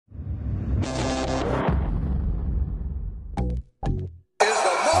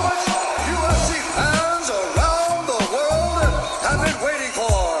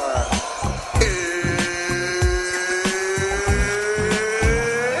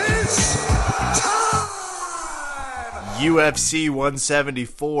UFC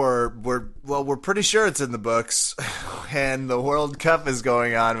 174, we're pretty sure it's in the books, and the World Cup is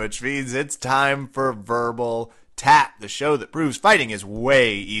going on, which means it's time for Verbal Tap, the show that proves fighting is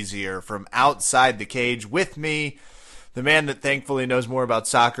way easier from outside the cage. With me, the man that thankfully knows more about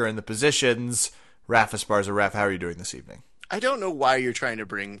soccer and the positions, Raf Esparza. Raf, how are you doing this evening? I don't know why you're trying to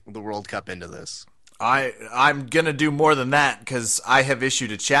bring the World Cup into this. I'm going to do more than that because I have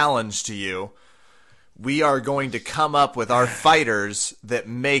issued a challenge to you. We are going to come up with our fighters that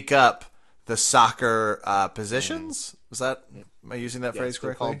make up the soccer positions. Am I using that phrase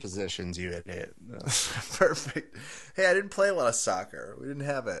correctly? Called positions, you idiot. No. Perfect. Hey, I didn't play a lot of soccer. We didn't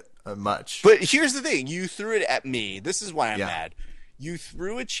have it much. But here's the thing. You threw it at me. This is why I'm mad. You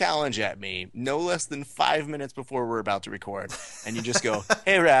threw a challenge at me no less than 5 minutes before we're about to record. And you just go,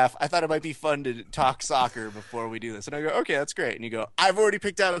 hey, Raph, I thought it might be fun to talk soccer before we do this. And I go, okay, that's great. And you go, I've already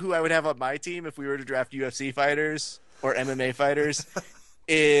picked out who I would have on my team if we were to draft UFC fighters or MMA fighters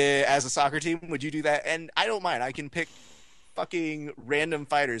as a soccer team. Would you do that? And I don't mind. I can pick fucking random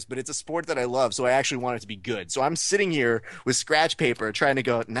fighters, but it's a sport that I love, so I actually want it to be good. So I'm sitting here with scratch paper trying to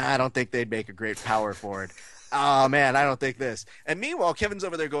go, I don't think they'd make a great power forward. Oh, man, I don't think this. And meanwhile, Kevin's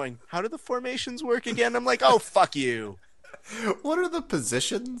over there going, how do the formations work again? I'm like, oh, fuck you. What are the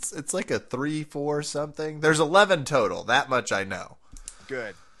positions? It's like a 3-4 something. There's 11 total. That much I know.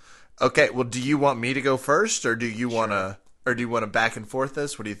 Good. Okay, well, do you want me to go first, or do you want to back and forth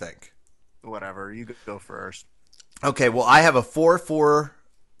this? What do you think? Whatever. You go first. Okay, well, I have a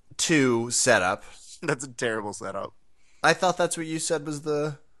 4-4-2 setup. That's a terrible setup. I thought that's what you said was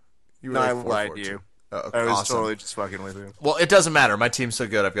the... I lied to you. Oh, I was awesome. totally just fucking with you. Well, it doesn't matter. My team's so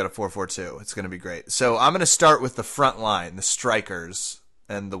good. I've got a 4-4-2. It's going to be great. So I'm going to start with the front line, the strikers,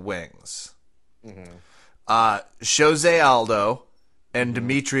 and the wings. Mm-hmm. Jose Aldo and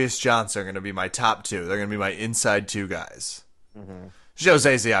Demetrius Johnson are going to be my top two. They're going to be my inside two guys. Mm-hmm.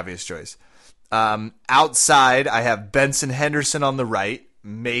 Jose's the obvious choice. Outside, I have Benson Henderson on the right,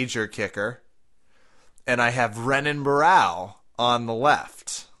 major kicker. And I have Renan Barão on the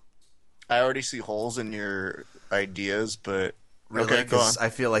left. I already see holes in your ideas, but really, okay, go on. I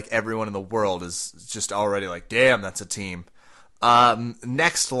feel like everyone in the world is just already like, damn, that's a team.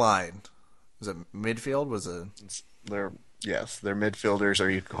 Next line. Was it midfield? They're midfielders, or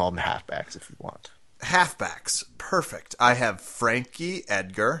you can call them halfbacks if you want. Halfbacks. Perfect. I have Frankie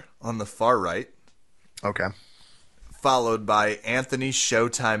Edgar on the far right. Okay. Followed by Anthony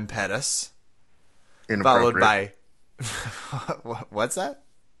Showtime Pettis. Inappropriate. Followed by... What's that?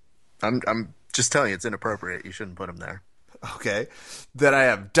 I'm just telling you, it's inappropriate. You shouldn't put him there. Okay. Then I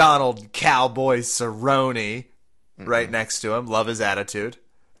have Donald Cowboy Cerrone right next to him. Love his attitude.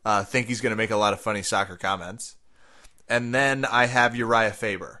 Think he's going to make a lot of funny soccer comments. And then I have Uriah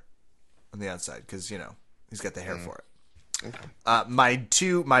Faber on the outside because, he's got the hair for it. Okay. My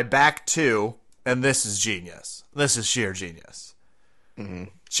back two, and this is genius. This is sheer genius. Mm-hmm.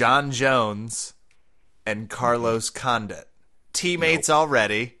 John Jones and Carlos Condit. Teammates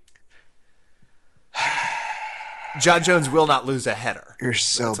already. John Jones will not lose a header. You're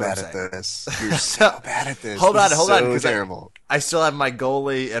so bad at this. You're so bad at this. Hold on, because terrible. I still have my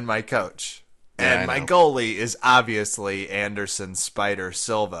goalie and my coach. And my goalie is obviously Anderson Spider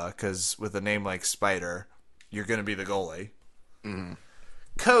Silva, because with a name like Spider, you're going to be the goalie. Mm.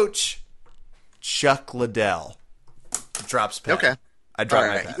 Coach, Chuck Liddell. Drops pen. Okay. I drop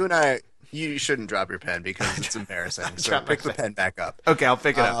my pen. You shouldn't drop your pen because it's embarrassing. So pick the pen back up. Okay, I'll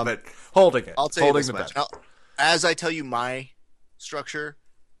pick it up, but holding it. I'll tell you this much. As I tell you my structure,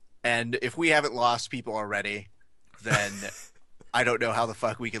 and if we haven't lost people already, then I don't know how the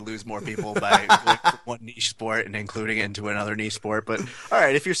fuck we can lose more people by going from one niche sport and including it into another niche sport. But all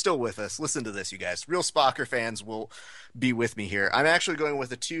right, if you're still with us, listen to this, you guys. Real Spocker fans will be with me here. I'm actually going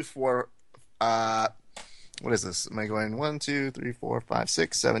with a 2-4. What is this? Am I going 1, 2, 3, 4, 5,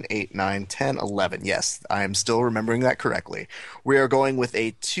 6, 7, 8, 9, 10, 11? Yes, I am still remembering that correctly. We are going with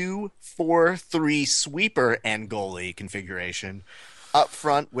a 2-4-3 sweeper and goalie configuration. Up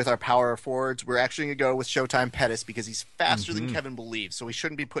front with our power forwards, we're actually going to go with Showtime Pettis because he's faster than Kevin believes, so he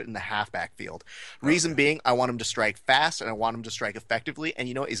shouldn't be put in the halfback field. Reason being, I want him to strike fast, and I want him to strike effectively, and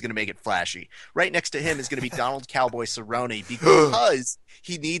you know what? He's going to make it flashy. Right next to him is going to be Donald Cowboy Cerrone because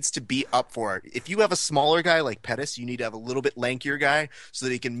he needs to be up for it. If you have a smaller guy like Pettis, you need to have a little bit lankier guy so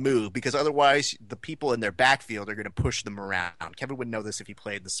that he can move, because otherwise the people in their backfield are going to push them around. Kevin would know this if he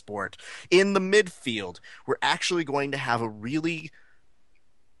played the sport. In the midfield, we're actually going to have a really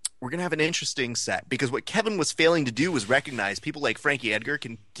we're going to have an interesting set because what Kevin was failing to do was recognize people like Frankie Edgar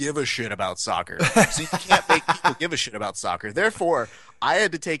can give a shit about soccer. So you can't make people give a shit about soccer. Therefore, I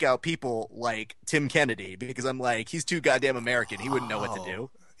had to take out people like Tim Kennedy because I'm like, he's too goddamn American. He wouldn't know what to do.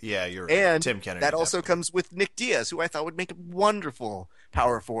 Yeah, you're right. And Tim Kennedy. that also comes with Nick Diaz, who I thought would make a wonderful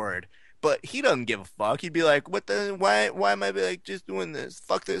power forward. But he doesn't give a fuck. He'd be like, "What the? Why am I like just doing this?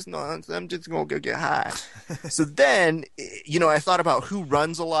 Fuck this nonsense. I'm just gonna go get high." So then, I thought about who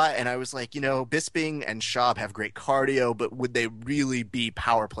runs a lot, and I was like, Bisping and Schaub have great cardio, but would they really be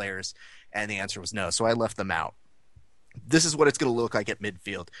power players? And the answer was no. So I left them out. This is what it's going to look like at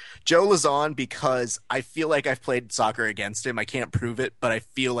midfield. Joe Lazon, because I feel like I've played soccer against him. I can't prove it, but I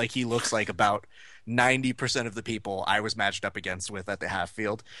feel like he looks like about 90% of the people I was matched up against with at the half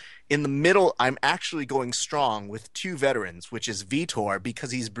field. In the middle, I'm actually going strong with two veterans, which is Vitor,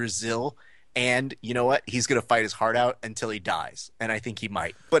 because he's Brazil, and you know what? He's going to fight his heart out until he dies, and I think he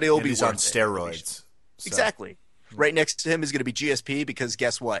might. But it'll be he's worth on steroids. So. Exactly. Right next to him is going to be GSP, because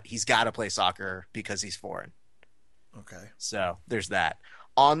guess what? He's got to play soccer because he's foreign. Okay. So there's that.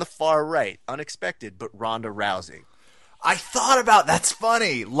 On the far right, unexpected, but Ronda Rousey. I thought about that's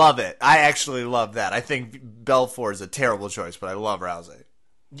funny. Love it. I actually love that. I think Belfort is a terrible choice, but I love Rousey.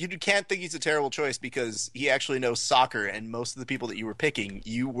 You can't think he's a terrible choice because he actually knows soccer, and most of the people that you were picking,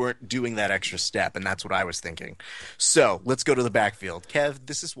 you weren't doing that extra step, and that's what I was thinking. So let's go to the backfield. Kev,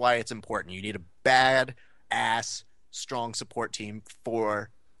 this is why it's important. You need a bad-ass, strong support team for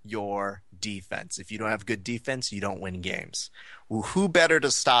your defense. If you don't have good defense, you don't win games. Well, who better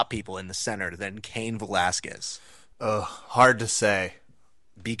to stop people in the center than Cain Velasquez? Hard to say.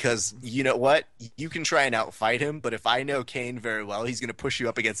 Because you know what? You can try and outfight him, but if I know Cain very well, he's going to push you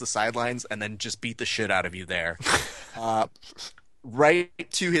up against the sidelines and then just beat the shit out of you there. Right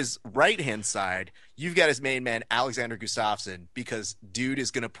to his right-hand side, you've got his main man, Alexander Gustafsson, because dude is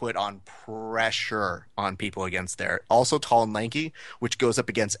going to put on pressure on people against there. Also tall and lanky, which goes up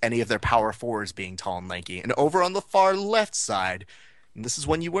against any of their power forwards being tall and lanky. And over on the far left side, and this is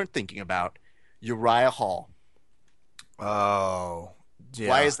one you weren't thinking about, Uriah Hall. Oh, yeah,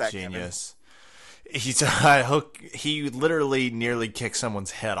 why is that genius? He literally nearly kicked someone's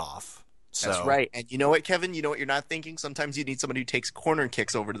head off. So. That's right. And you know what, Kevin? You know what you're not thinking? Sometimes you need somebody who takes corner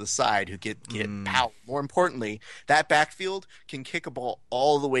kicks over to the side who get power. More importantly, that backfield can kick a ball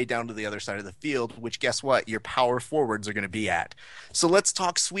all the way down to the other side of the field, which guess what? Your power forwards are going to be at. So let's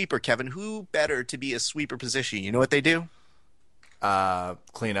talk sweeper, Kevin. Who better to be a sweeper position? You know what they do?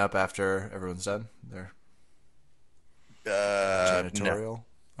 Clean up after everyone's done. They're janitorial.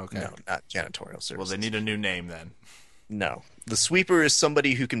 No. Okay. No, not janitorial services. Well, they need a new name then. No. The sweeper is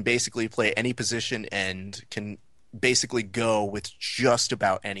somebody who can basically play any position and can basically go with just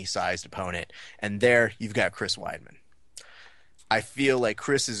about any sized opponent. And there you've got Chris Weidman. I feel like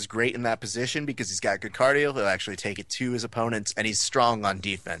Chris is great in that position because he's got good cardio. He'll actually take it to his opponents, and he's strong on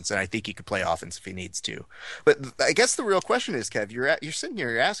defense. And I think he could play offense if he needs to. But I guess the real question is, Kev, you're sitting here,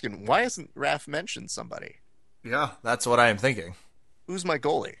 you're asking, why hasn't Raph mentioned somebody? Yeah, that's what I am thinking. Who's my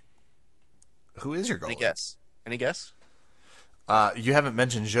goalie? Who is your goalie? Any guess? You haven't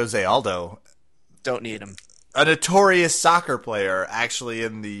mentioned Jose Aldo. Don't need him. A notorious soccer player, actually,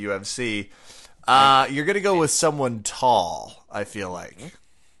 in the UFC. You're going to go with someone tall, I feel like.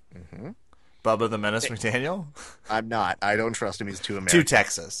 Mm-hmm. Bubba the Menace McDaniel? I'm not. I don't trust him. He's too American.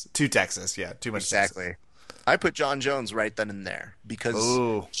 Too Texas. Yeah, too much exactly. Texas. I put John Jones right then and there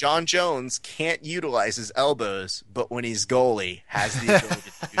because John Jones can't utilize his elbows, but when he's goalie, has the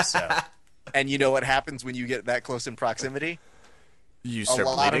ability to do so. And you know what happens when you get that close in proximity? You start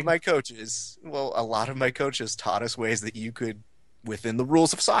bleeding? A lot of my coaches taught us ways that you could, within the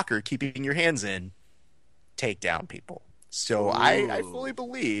rules of soccer, keeping your hands in, take down people. So I fully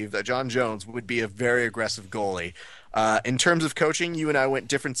believe that John Jones would be a very aggressive goalie. In terms of coaching, you and I went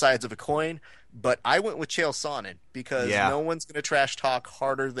different sides of a coin, but I went with Chael Sonnen because no one's going to trash talk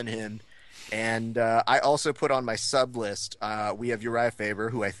harder than him. And I also put on my sub list, we have Uriah Faber,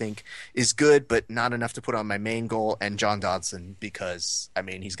 who I think is good, but not enough to put on my main goal, and John Dodson because, I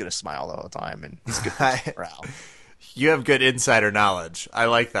mean, he's going to smile all the time, and he's good for morale. You have good insider knowledge. I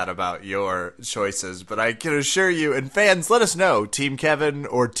like that about your choices, but I can assure you, and fans, let us know, Team Kevin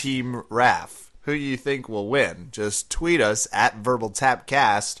or Team Raph, who you think will win. Just tweet us at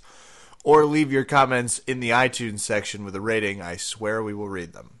VerbalTapCast or leave your comments in the iTunes section with a rating. I swear we will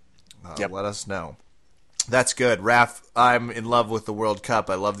read them. Let us know. That's good. Raph, I'm in love with the World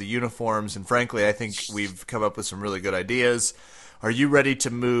Cup. I love the uniforms, and frankly, I think we've come up with some really good ideas. Are you ready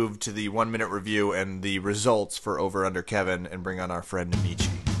to move to the 1-minute review and the results for Over Under Kevin and bring on our friend Amici?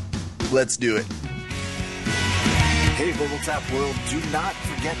 Let's do it. Hey, Verbal Tap World, do not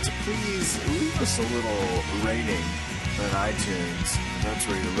forget to please leave us a little rating on iTunes. That's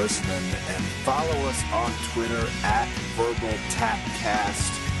where you're listening. And follow us on Twitter at Verbal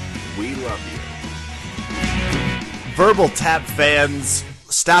Tapcast. We love you. Verbal Tap fans,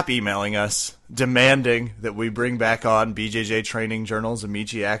 stop emailing us demanding that we bring back on BJJ Training Journal's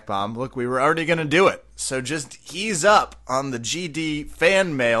Amici Akbom. Look, we were already going to do it. So just ease up on the GD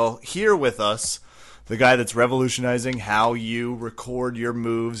fan mail here with us. The guy that's revolutionizing how you record your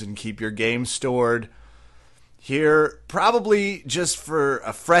moves and keep your game stored. Here, probably just for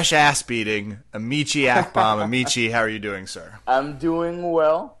a fresh ass beating, Amici Akbom. Amici, how are you doing, sir? I'm doing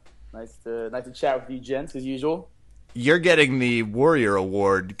well. Nice to chat with you, gents, as usual. You're getting the Warrior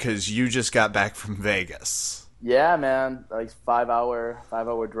Award because you just got back from Vegas. Yeah, man. Like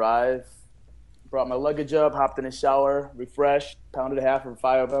 5-hour drive. Brought my luggage up, hopped in a shower, refreshed, pounded a half of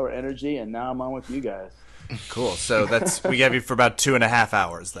 5-hour energy, and now I'm on with you guys. Cool. So we have you for about 2.5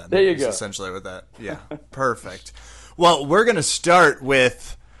 hours then. There you go. Essentially with that. Yeah. Perfect. Well, we're going to start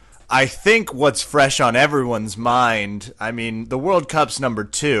with, I think, what's fresh on everyone's mind. I mean, the World Cup's number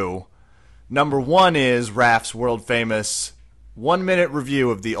 2. Number 1 is Raf's world famous 1-minute review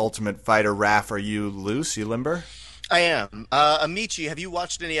of The Ultimate Fighter. Raf, are you loose? You limber? I am. Amici, have you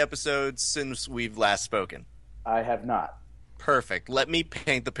watched any episodes since we've last spoken? I have not. Perfect. Let me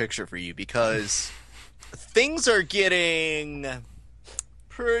paint the picture for you, because things are getting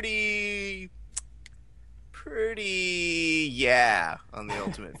pretty on The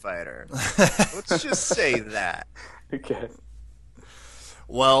Ultimate Fighter. Let's just say that. Okay.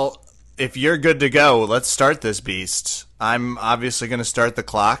 Well, if you're good to go, let's start this beast. I'm obviously going to start the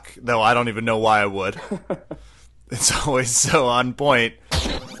clock, though I don't even know why I would. It's always so on point.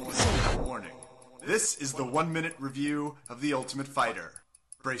 Warning. This is the 1-minute review of The Ultimate Fighter.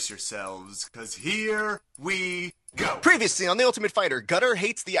 Brace yourselves, because here we go. Previously on The Ultimate Fighter, Gutter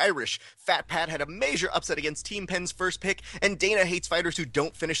hates the Irish, Fat Pat had a major upset against Team Penn's first pick, and Dana hates fighters who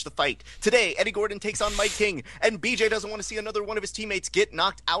don't finish the fight. Today, Eddie Gordon takes on Mike King, and BJ doesn't want to see another one of his teammates get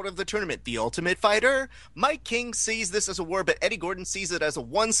knocked out of the tournament. The Ultimate Fighter? Mike King sees this as a war, but Eddie Gordon sees it as a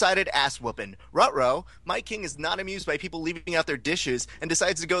one-sided ass-whooping. Ruh-roh, Mike King is not amused by people leaving out their dishes and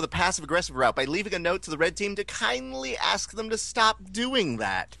decides to go the passive-aggressive route by leaving a note to the red team to kindly ask them to stop doing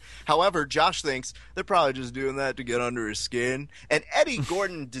that. However, Josh thinks they're probably just doing that to get under his skin, and Eddie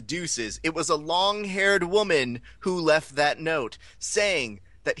Gordon deduces it was a long-haired woman who left that note, saying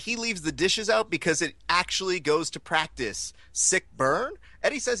that he leaves the dishes out because it actually goes to practice. Sick burn?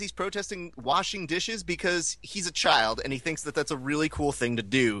 Eddie says he's protesting washing dishes because he's a child and he thinks that that's a really cool thing to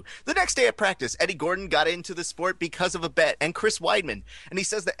do. The next day at practice, Eddie Gordon got into the sport because of a bet and Chris Weidman, and he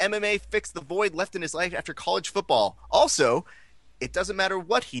says that MMA fixed the void left in his life after college football. Also, it doesn't matter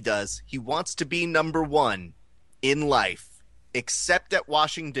what he does, he wants to be number 1 in life. Except at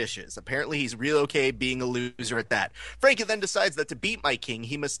washing dishes. Apparently he's real okay being a loser at that. Frankie then decides that to beat Mike King,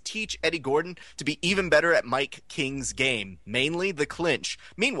 he must teach Eddie Gordon to be even better at Mike King's game, mainly the clinch.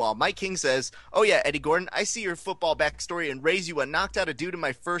 Meanwhile, Mike King says, "Oh yeah, Eddie Gordon, I see your football backstory and raise you. I knocked out a dude in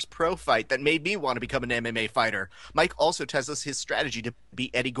my first pro fight that made me want to become an MMA fighter." Mike also tells us his strategy to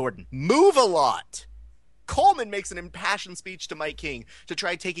beat Eddie Gordon. Move a lot! Coleman makes an impassioned speech to Mike King to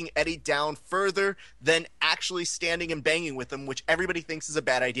try taking Eddie down further than actually standing and banging with him, which everybody thinks is a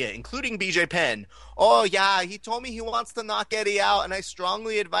bad idea, including BJ Penn. "Oh yeah, he told me he wants to knock Eddie out, and I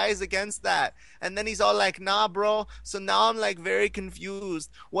strongly advise against that." And then he's all like, "Nah, bro." So now I'm like very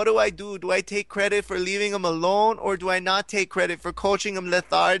confused. What do I do? Do I take credit for leaving him alone, or do I not take credit for coaching him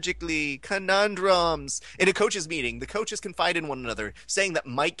lethargically? Conundrums. In a coaches meeting, the coaches confide in one another, saying that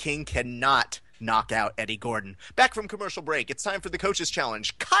Mike King cannot knock out Eddie Gordon. Back from commercial break, it's time for the coach's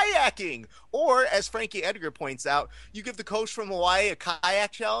challenge, kayaking! Or, as Frankie Edgar points out, you give the coach from Hawaii a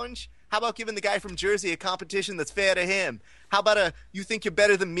kayak challenge? How about giving the guy from Jersey a competition that's fair to him? How about a "you think you're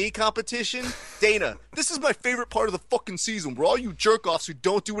better than me" competition? Dana, this is my favorite part of the fucking season, where all you jerk-offs who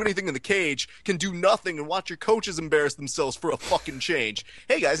don't do anything in the cage can do nothing and watch your coaches embarrass themselves for a fucking change.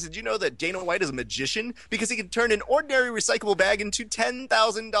 Hey guys, did you know that Dana White is a magician? Because he can turn an ordinary recyclable bag into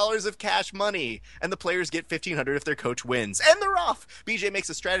 $10,000 of cash money. And the players get $1,500 if their coach wins. And they're off! BJ makes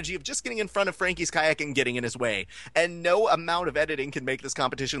a strategy of just getting in front of Frankie's kayak and getting in his way. And no amount of editing can make this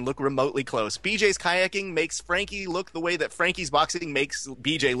competition look remotely close. BJ's kayaking makes Frankie look the way that Frankie's boxing makes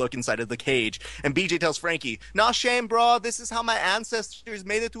BJ look inside of the cage. And BJ tells Frankie, "Nah shame, bro. This is how my ancestors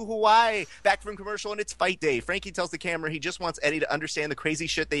made it to Hawaii." Back from commercial, and it's fight day. Frankie tells the camera he just wants Eddie to understand the crazy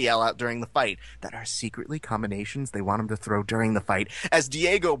shit they yell out during the fight, that are secretly combinations they want him to throw during the fight. As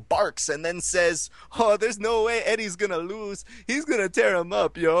Diego barks and then says, "Oh, there's no way Eddie's gonna lose. He's gonna tear him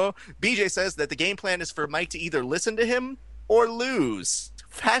up, yo." BJ says that the game plan is for Mike to either listen to him or lose.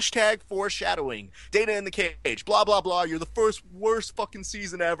 Hashtag foreshadowing. Dana in the cage. Blah, blah, blah. You're the first worst fucking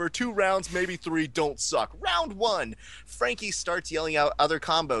season ever. 2 rounds, maybe 3. Don't suck. Round 1. Frankie starts yelling out other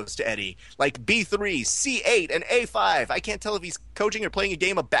combos to Eddie, like B3, C8, and A5. I can't tell if he's coaching or playing a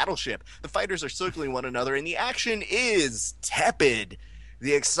game of Battleship. The fighters are circling one another, and the action is tepid.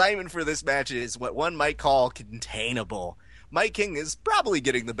 The excitement for this match is what one might call containable. Mike King is probably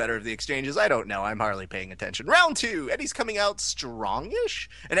getting the better of the exchanges. I don't know. I'm hardly paying attention. Round 2. Eddie's coming out strongish.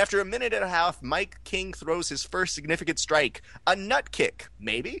 And after a minute and a half, Mike King throws his first significant strike. A nut kick,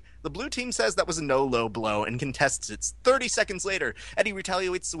 maybe? The blue team says that was a no-low blow and contests it. 30 seconds later, Eddie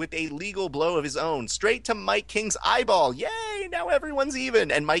retaliates with a legal blow of his own, straight to Mike King's eyeball. Yay! Now everyone's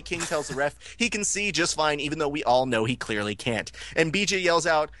even. And Mike King tells the ref he can see just fine, even though we all know he clearly can't. And BJ yells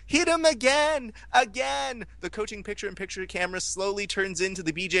out, "Hit him again! Again!" The coaching picture-in-picture camera slowly turns into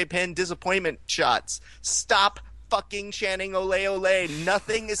the BJ Penn disappointment shots. Stop fucking chanting ole ole.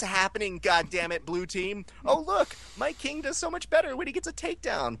 Nothing is happening, goddammit, blue team. Oh look, Mike King does so much better when he gets a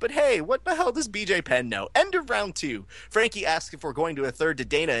takedown. But hey, what the hell does BJ Penn know? End of round 2. Frankie asks if we're going to a third to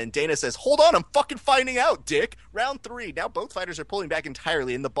Dana, and Dana says, "Hold on, I'm fucking finding out, dick." Round 3. Now both fighters are pulling back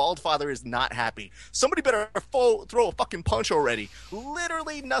entirely, and the bald father is not happy. Somebody better throw a fucking punch already.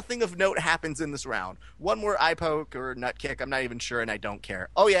 Literally nothing of note happens in this round. One more eye poke or nut kick, I'm not even sure, and I don't care.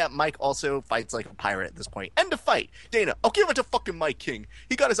 Oh yeah, Mike also fights like a pirate at this point. End of fight. Dana, I'll give it to fucking Mike King.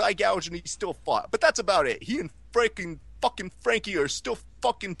 He got his eye gouged and he still fought. But that's about it. He and fucking Frankie are still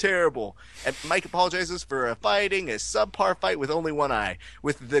fucking terrible. And Mike apologizes for fighting a subpar fight with only one eye,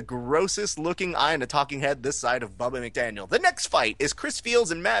 with the grossest looking eye in a talking head this side of Bubba McDaniel. The next fight is Chris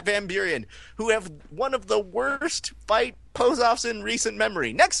Fields and Matt Van Buren, who have one of the worst fight pose-offs in recent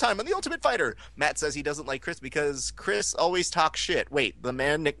memory. Next time on The Ultimate Fighter, Matt says he doesn't like Chris because Chris always talks shit. Wait, the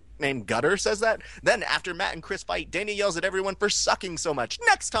man nicknamed Gutter says that? Then after Matt and Chris fight, Dana yells at everyone for sucking so much.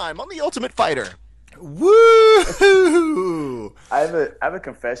 Next time on The Ultimate Fighter. Woo! I have a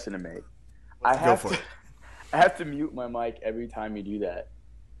confession to make. I have to mute my mic every time you do that.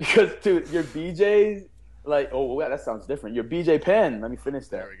 Because, dude, your BJ's, like, oh, wow, that sounds different. Your BJ Penn, let me finish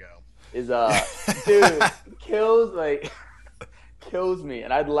that. There we go. Is, dude, kills me.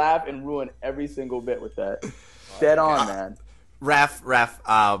 And I'd laugh and ruin every single bit with that. Dead on, man. Raf,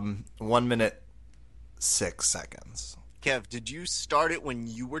 1 minute, 6 seconds. Kev, did you start it when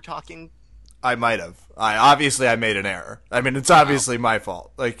you were talking? I might have. I made an error. I mean, it's obviously my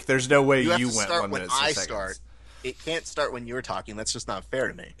fault. Like, there's no way you went 1 minute, 6 seconds. Start. It can't start when you're talking. That's just not fair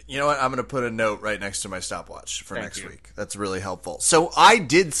to me. You know what? I'm going to put a note right next to my stopwatch for next week. That's really helpful. So I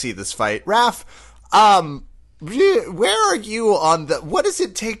did see this fight. Raf, where are you on what does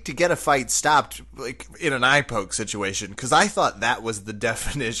it take to get a fight stopped, like, in an eye poke situation? Because I thought that was the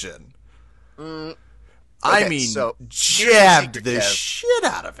definition. I mean, so jabbed the shit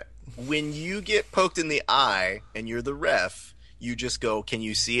out of it. When you get poked in the eye and you're the ref, you just go, "Can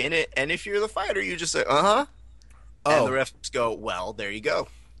you see in it?" And if you're the fighter, you just say, "Uh-huh." And the refs go, "Well, there you go."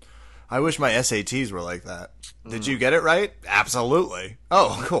 I wish my SATs were like that. Did you get it right? Absolutely.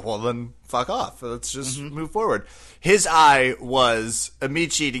 Oh, cool. Well, then fuck off. Let's just move forward. His eye was,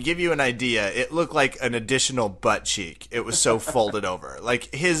 Amici, to give you an idea, it looked like an additional butt cheek. It was so folded over.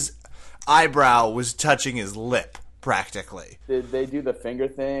 Like, his eyebrow was touching his lip, practically. Did they do the finger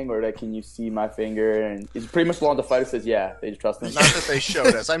thing, or can you see my finger? And it's pretty much along the fighter says, yeah, they just trust him. Not that they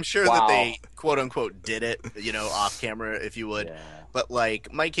showed us. I'm sure that they, quote unquote, did it, off camera, if you would. Yeah. But,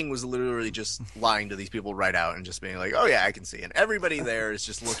 like, Mike King was literally just lying to these people right out and just being like, "Oh, yeah, I can see." And everybody there is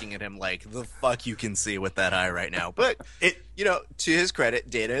just looking at him like, the fuck you can see with that eye right now. But, to his credit,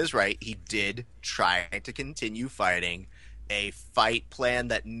 Dana is right. He did try to continue fighting a fight plan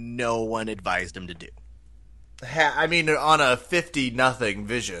that no one advised him to do. I mean, on a 50-0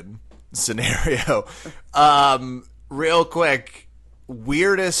 vision scenario. Real quick,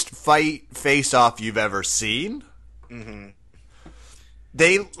 weirdest fight face-off you've ever seen? Mm-hmm.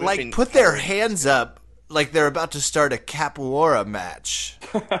 They, put their hands up like they're about to start a capoeira match.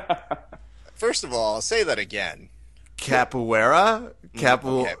 First of all, I'll say that again. Capoeira?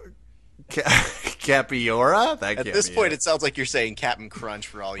 Capoeira? At this point, it sounds like you're saying Captain Crunch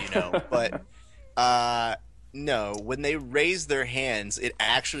for all you know. But, no, when they raise their hands, it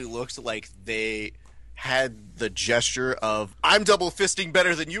actually looks like they had the gesture of, I'm double fisting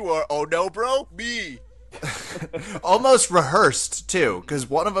better than you are. Oh no, bro, me. Almost rehearsed too, because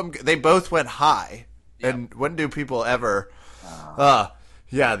one of them, they both went high. Yep. And when do people ever?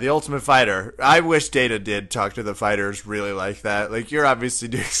 Yeah, the Ultimate Fighter. I wish Dana did talk to the fighters really like that. Like, you're obviously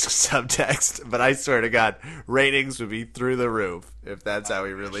doing some subtext, but I swear to God, ratings would be through the roof if that's how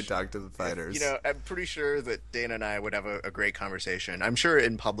he really talked to the fighters. You know, I'm pretty sure that Dana and I would have a great conversation. I'm sure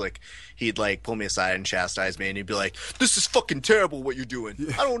in public he'd, like, pull me aside and chastise me, and he'd be like, this is fucking terrible what you're doing.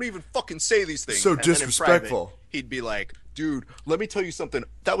 Yeah. I don't even fucking say these things. So disrespectful. Private, he'd be like, dude, let me tell you something.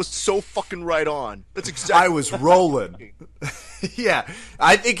 That was so fucking right on. That's exactly I was rolling. Yeah,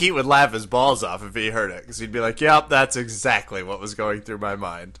 I think he would laugh his balls off if he heard it, because he'd be like, yep, that's exactly what was going through my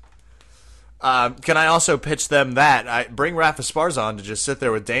mind. Can I also pitch them that? I bring Rafa Esparza on to just sit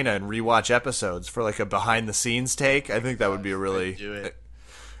there with Dana and rewatch episodes for like a behind-the-scenes take. I think that would be a really... do it.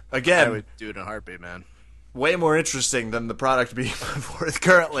 Again... I would do it in a heartbeat, man. Way more interesting than the product being put forth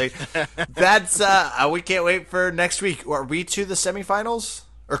currently. That's we can't wait for next week. Are we to the semifinals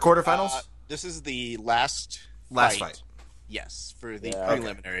or quarterfinals? This is the last fight. Yes, for the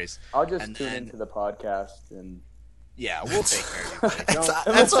preliminaries. Okay. I'll just tune into the podcast and we'll take care of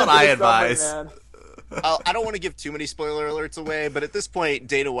you. That's what I advise. I don't want to give too many spoiler alerts away, but at this point,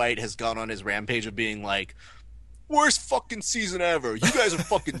 Dana White has gone on his rampage of being like, worst fucking season ever. You guys are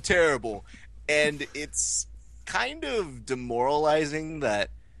fucking terrible. And it's kind of demoralizing that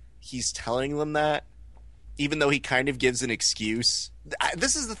he's telling them that, even though he kind of gives an excuse.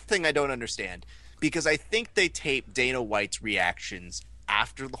 This is the thing I don't understand, because I think they tape Dana White's reactions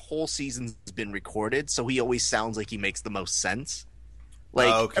after the whole season's been recorded, so he always sounds like he makes the most sense.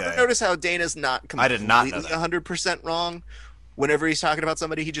 Like, ever notice how Dana's not completely 100% wrong? Whenever he's talking about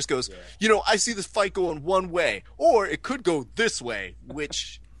somebody, he just goes, I see this fight going one way, or it could go this way,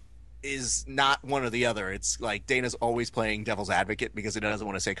 which... is not one or the other. It's like Dana's always playing devil's advocate because he doesn't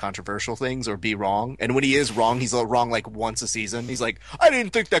want to say controversial things or be wrong. And when he is wrong, he's wrong like once a season. He's like, I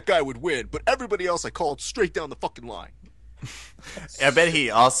didn't think that guy would win, but everybody else I called straight down the fucking line. I bet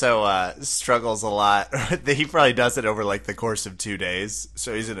he also struggles a lot. He probably does it over like the course of 2 days,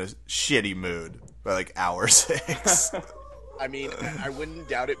 so he's in a shitty mood by like hour 6. I mean, I wouldn't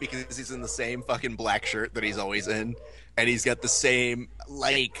doubt it because he's in the same fucking black shirt that he's always in, and he's got the same,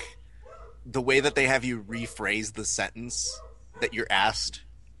 like... the way that they have you rephrase the sentence that you're asked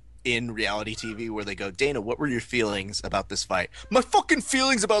in reality TV, where they go, Dana, what were your feelings about this fight? My fucking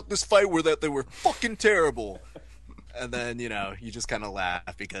feelings about this fight were that they were fucking terrible. And then, you just kind of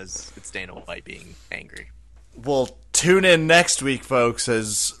laugh because it's Dana White being angry. Well, tune in next week, folks,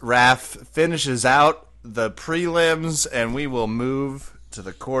 as Raph finishes out the prelims, and we will move to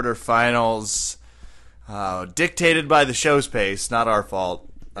the quarterfinals, dictated by the show's pace, not our fault.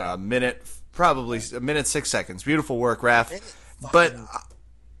 Probably a minute 6 seconds. Beautiful work, Raph. But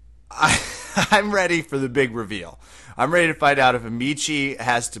I'm ready for the big reveal. I'm ready to find out if Amici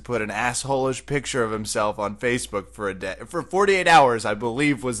has to put an asshole-ish picture of himself on Facebook for a day. For 48 hours, I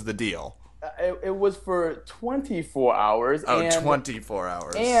believe, was the deal. It was for 24 hours. Oh, 24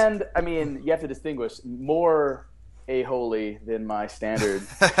 hours. And, I mean, you have to distinguish more a-holy than my standard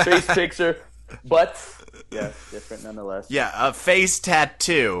face picture. But, yes, different nonetheless. Yeah, a face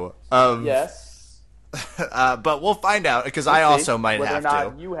tattoo of... Yes. But we'll find out, because I also might have to. Whether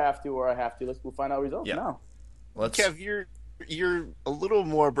or not you have to or I have to, we'll find out results now. Kev, you're a little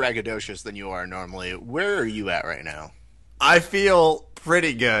more braggadocious than you are normally. Where are you at right now? I feel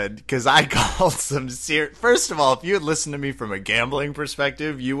pretty good, because I called some serious... First of all, if you had listened to me from a gambling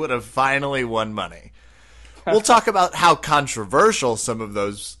perspective, you would have finally won money. We'll talk about how controversial some of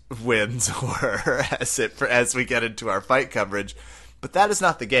those wins were as we get into our fight coverage, but that is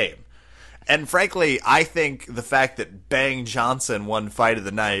not the game. And frankly, I think the fact that Bang Johnson won Fight of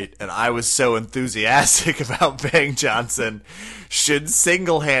the Night, and I was so enthusiastic about Bang Johnson, should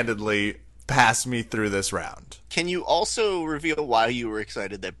single-handedly pass me through this round. Can you also reveal why you were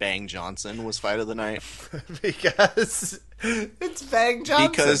excited that Bang Johnson was Fight of the Night? Because it's Bang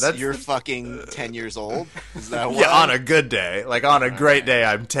Johnson. Because you're fucking 10 years old? Is that why? Yeah, on a good day. Like, on a great day,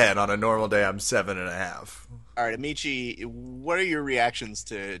 I'm 10. On a normal day, I'm 7.5. All right, Amici, what are your reactions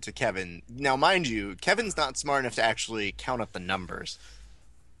to Kevin? Now, mind you, Kevin's not smart enough to actually count up the numbers.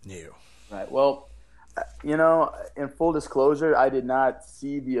 You. Right, well... in full disclosure, I did not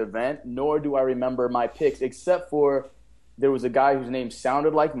see the event, nor do I remember my picks, except for there was a guy whose name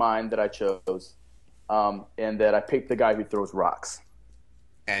sounded like mine that I chose, and that I picked the guy who throws rocks.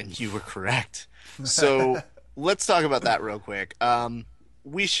 And you were correct. So let's talk about that real quick.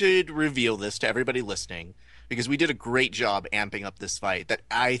 We should reveal this to everybody listening. because we did a great job amping up this fight. That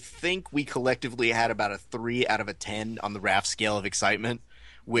I think we collectively had about a 3 out of a 10 on the RAF scale of excitement,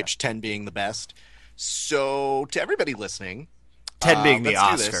 which 10 being the best. So to everybody listening, 10 being the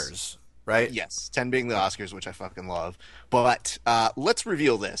let's do this. Oscars, right? Yes, 10 being the Oscars, which I fucking love. But let's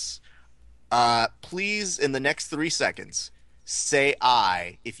reveal this. Please, in the next 3 seconds, say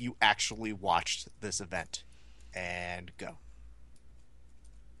I if you actually watched this event. And go.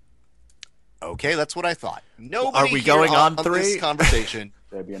 Okay, that's what I thought. Nobody Are we here going on this 3? conversation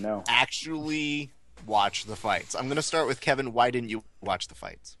There'd be a no. actually watch the fights. I'm going to start with Kevin. Why didn't you watch the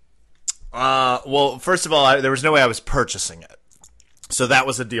fights? Well, first of all, there was no way I was purchasing it. So that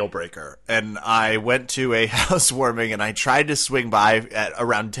was a deal breaker. And I went to a housewarming and I tried to swing by at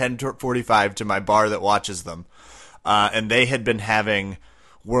around 10:45 to my bar that watches them. And they had been having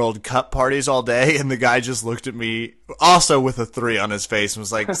World Cup parties all day, and the guy just looked at me also with a 3 on his face and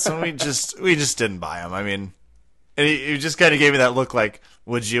was like, so we just didn't buy them. I mean, and he just kind of gave me that look like,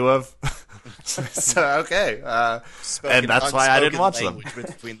 would you have? So, okay. And that's why I didn't watch them.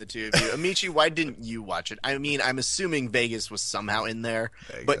 Between the two of you. Amici, why didn't you watch it? I mean, I'm assuming Vegas was somehow in there,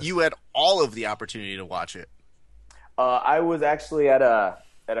 but you had all of the opportunity to watch it. I was actually at a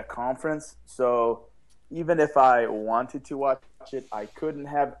conference, even if I wanted to watch it, I couldn't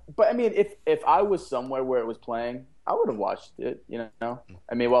have. But I mean, if I was somewhere where it was playing, I would have watched it. You know,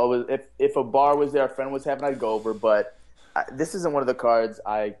 I mean, well, it was, if a bar was there, a friend was having, I'd go over. But this isn't one of the cards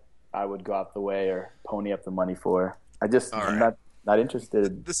I would go out the way or pony up the money for. I'm not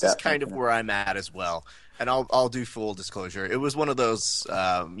interested. This is kind of where I'm at as well. And I'll do full disclosure. It was one of those,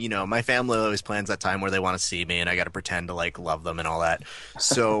 my family always plans that time where they want to see me and I got to pretend to like love them and all that.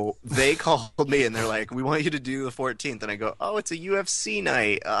 So they called me and they're like, we want you to do the 14th. And I go, oh, it's a UFC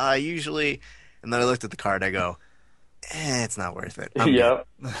night. Usually. And then I looked at the card. I go, it's not worth it. Yep.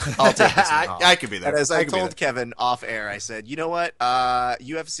 I'll take this one off. I could be there. And as I told Kevin off air, I said, you know what?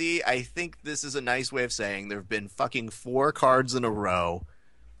 UFC, I think this is a nice way of saying there have been fucking 4 cards in a row.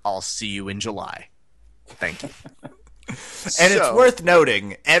 I'll see you in July. Thank you. And it's worth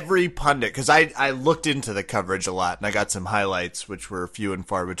noting, every pundit, because I looked into the coverage a lot, and I got some highlights, which were few and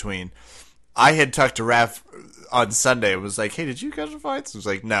far between. I had talked to Raph on Sunday and was like, hey, did you catch the fights? I was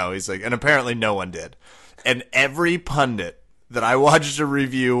like, no. He's like, and apparently no one did. And every pundit that I watched a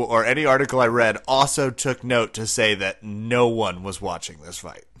review or any article I read also took note to say that no one was watching this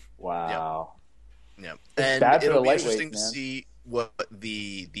fight. Wow. Yep. And it'll be interesting to see what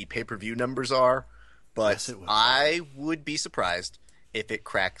the pay-per-view numbers are. But yes, I would be surprised if it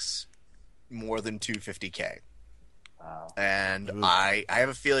cracks more than 250K. Wow. And I have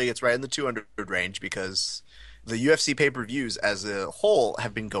a feeling it's right in the 200 range because the UFC pay-per-views as a whole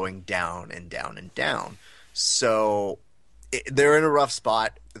have been going down and down and down. So they're in a rough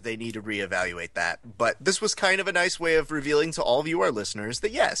spot. They need to reevaluate that. But this was kind of a nice way of revealing to all of you, our listeners,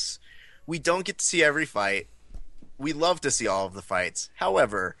 that yes, we don't get to see every fight. We love to see all of the fights.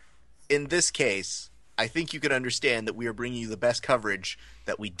 However, in this case, I think you can understand that we are bringing you the best coverage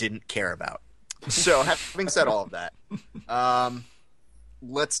that we didn't care about. So, having said all of that,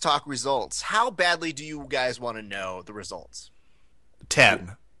 let's talk results. How badly do you guys want to know the results?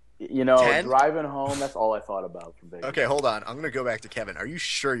 10. 10? Driving home, that's all I thought about from Vegas. Okay, hold on. I'm going to go back to Kevin. Are you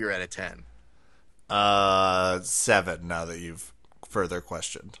sure you're at a 10? 7, now that you've further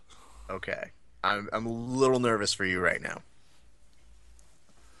questioned. Okay. I'm a little nervous for you right now.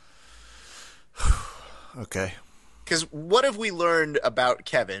 Okay. Because what have we learned about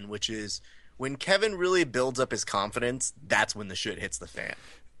Kevin, which is when Kevin really builds up his confidence, that's when the shit hits the fan.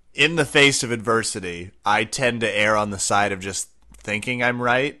 In the face of adversity, I tend to err on the side of just thinking I'm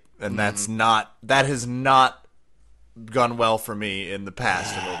right, and that has not gone well for me in the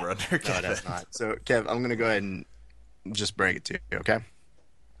past of over-under Kevin. No, that's not. So, Kev, I'm going to go ahead and just break it to you, okay?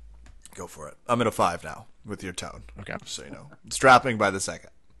 Go for it. I'm at a 5 now with your tone. Okay. So you know. It's dropping by the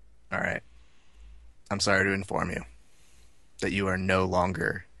second. All right. I'm sorry to inform you that you are no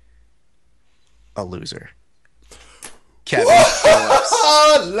longer a loser. Kevin Phillips.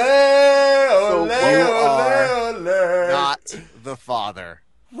 Ole, not the father.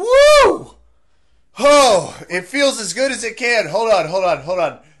 Woo! Oh, it feels as good as it can. Hold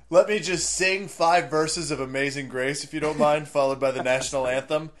on. Let me just sing 5 verses of Amazing Grace, if you don't mind, followed by the national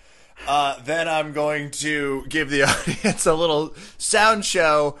anthem. Then I'm going to give the audience a little sound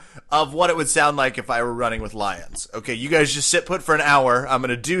show of what it would sound like if I were running with lions. Okay, you guys just sit put for an hour. I'm going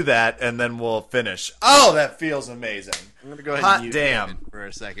to do that, and then we'll finish. Oh, that feels amazing. I'm going to go ahead Hot and mute damn. Kevin for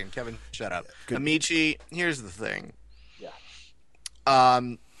a second. Kevin, shut up. Good. Amici, here's the thing. Yeah.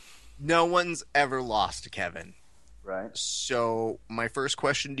 No one's ever lost to Kevin. Right. So my first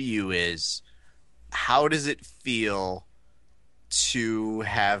question to you is, how does it feel to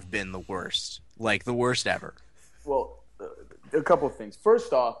have been the worst? Like the worst ever? Well, a couple of things.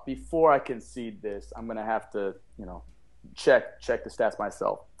 First off, before I concede this, I'm gonna have to, check the stats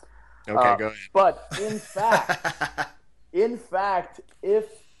myself. Okay, go ahead. But in fact, if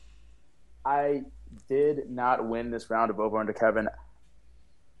I did not win this round of Over Under Kevin,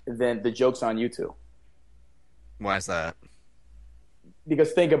 then the joke's on you two. Why is that?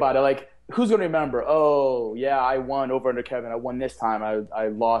 Because think about it, like, who's going to remember, oh, yeah, I won Over Under Kevin. I won this time. I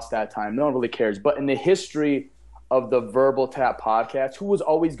lost that time. No one really cares. But in the history of the Verbal Tap podcast, who was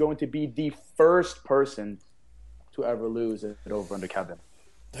always going to be the first person to ever lose at Over Under Kevin?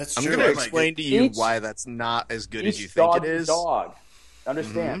 That's I'm true. going to explain to you why that's not as good as you think it is. Dog.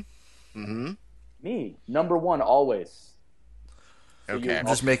 Understand? Mm-hmm. Me, number one, always. So Okay. I'm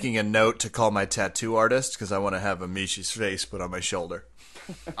just making a note to call my tattoo artist because I want to have Amichi's face put on my shoulder.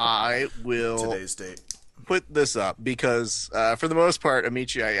 I will Today's date. put this up because, for the most part,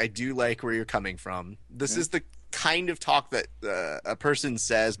 Amici, I do like where you're coming from. This is the kind of talk that a person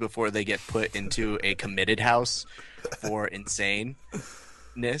says before they get put into a committed house for insaneness.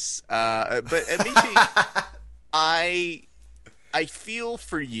 But Amici, I feel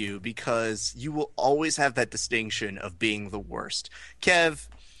for you because you will always have that distinction of being the worst. Kev,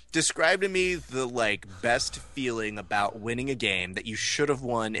 describe to me the best feeling about winning a game that you should have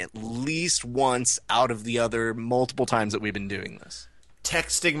won at least once out of the other multiple times that we've been doing this.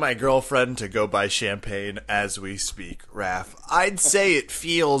 Texting my girlfriend to go buy champagne as we speak, Raph. I'd say it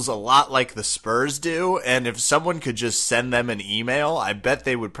feels a lot like the Spurs do, and if someone could just send them an email, I bet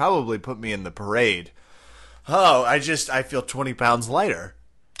they would probably put me in the parade. Oh, I feel 20 pounds lighter.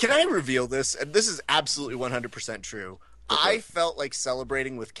 Can I reveal this? And this is absolutely 100% true. I felt like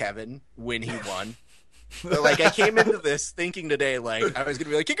celebrating with Kevin when he won. I came into this thinking today, I was going to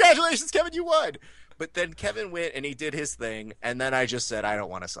be like, congratulations, Kevin, you won. But then Kevin went and he did his thing, and then I just said, I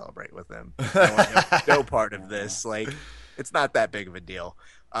don't want to celebrate with him. I want no part of this. It's not that big of a deal.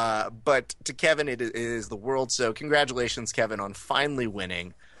 But to Kevin, it is the world. So congratulations, Kevin, on finally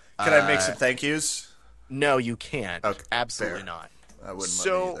winning. Can I make some thank yous? No, you can't. Okay, absolutely fair. not. I wouldn't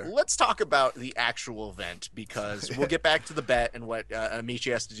So let me either. let's talk about the actual event because we'll get back to the bet and what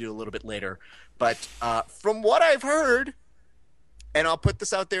Amici has to do a little bit later. But from what I've heard, and I'll put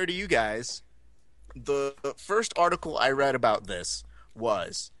this out there to you guys, the first article I read about this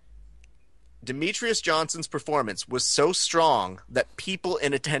was Demetrius Johnson's performance was so strong that people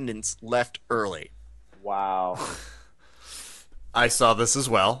in attendance left early. Wow. I saw this as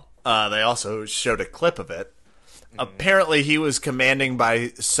well. They also showed a clip of it. Apparently, he was commanding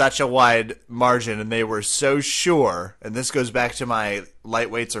by such a wide margin, and they were so sure. And this goes back to my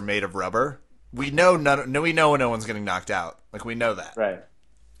lightweights are made of rubber. We know no one's getting knocked out. We know that. Right.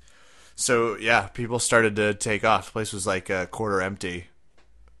 So yeah, people started to take off. The place was a quarter empty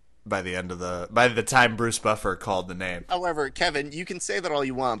by the time Bruce Buffer called the name. However, Kevin, you can say that all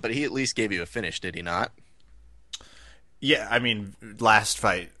you want, but he at least gave you a finish, did he not? Yeah, I mean, last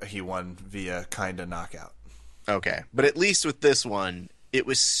fight he won via kinda knockout. Okay, but at least with this one, it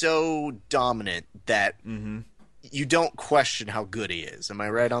was so dominant that you don't question how good he is. Am I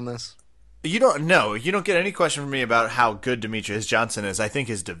right on this? You don't get any question from me about how good Demetrius Johnson is. I think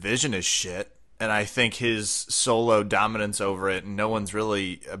his division is shit, and I think his solo dominance over it, and no one's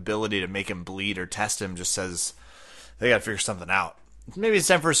really ability to make him bleed or test him just says they got to figure something out. Maybe it's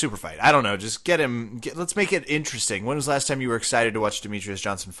time for a super fight. I don't know. Just let's make it interesting. When was the last time you were excited to watch Demetrius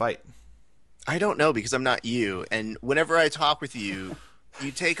Johnson fight? I don't know because I'm not you. And whenever I talk with you,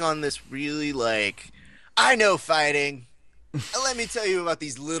 you take on this really I know fighting. Let me tell you about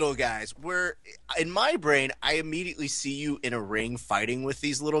these little guys. Where in my brain, I immediately see you in a ring fighting with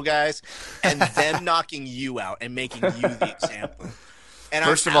these little guys and them knocking you out and making you the example. And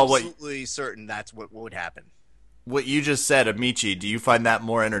First I'm of all, absolutely certain that's what would happen. What you just said, Amici, do you find that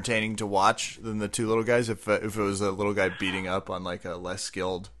more entertaining to watch than the two little guys? If it was a little guy beating up on a less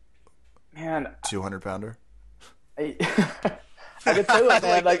skilled 200-pounder? I can tell you,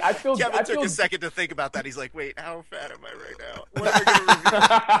 man. I feel. Kevin took a second to think about that. He's like, "Wait, how fat am I right now? What am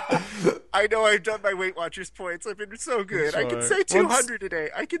I going to review?" I know I've done my Weight Watchers points. I've been so good. I can say 200 today.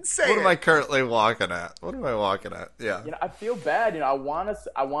 I can say. What am I currently walking at? Yeah. I feel bad. I want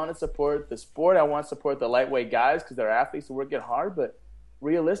to support the sport. I want to support the lightweight guys because they're athletes who work it hard. But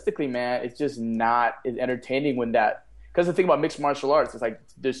realistically, man, it's just not as entertaining when that. Because the thing about mixed martial arts is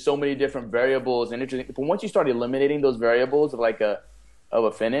there's so many different variables and interesting. But once you start eliminating those variables of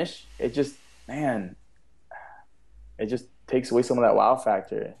a finish, it just takes away some of that wow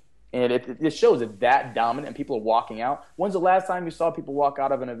factor. And it shows that dominant and people are walking out. When's the last time you saw people walk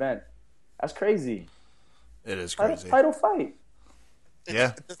out of an event That's crazy. It is Title, crazy. title fight.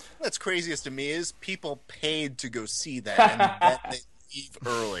 Yeah. The thing that's craziest to me is people paid to go see that, and then they leave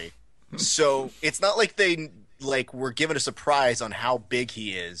early. So it's not like they were given a surprise on how big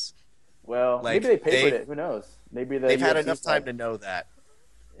he is. Well, Like, maybe they papered it. Who knows? Maybe They've had UFC enough time side- to know that.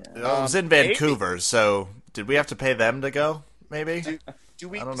 It was in Vancouver, so did we have to pay them to go? Maybe. Do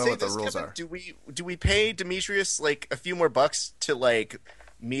we? I don't know say what the this, rules Kevin? are. Do we pay Demetrius like a few more bucks to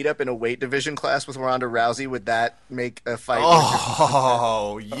meet up in a weight division class with Ronda Rousey? Would that make a fight?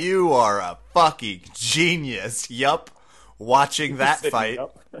 Oh, you are a fucking genius. Yup. Watching that Sitting fight.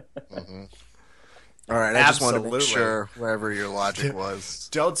 up. All right, I just wanted to make Absolutely. sure wherever your logic was.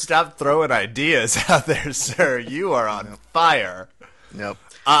 Don't stop throwing ideas out there, sir. You are on fire. Nope.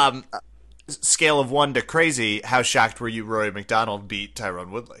 Scale of 1 to crazy, how shocked were you Rory McDonald beat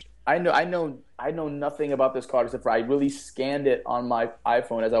Tyrone Woodley? I know nothing about this card except for I really scanned it on my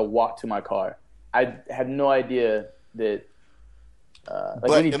iPhone as I walked to my car. I had no idea that.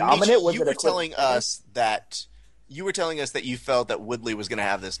 Was he dominant? Was you it a were quick telling finish? us that you felt that Woodley was going to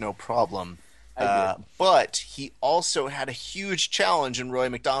have this no problem. I did. But he also had a huge challenge in Roy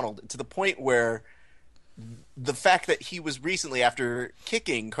McDonald to the point where the fact that he was recently, after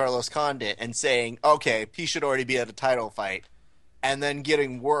kicking Carlos Condit and saying, okay, he should already be at a title fight, and then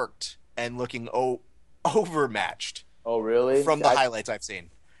getting worked and looking overmatched Oh, really? from the highlights I've seen.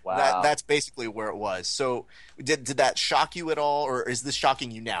 Wow. That's basically where it was. So did that shock you at all, or is this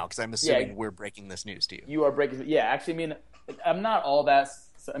shocking you now? Because I'm assuming we're breaking this news to you. You are breaking. Yeah, actually, I mean, I'm not all that.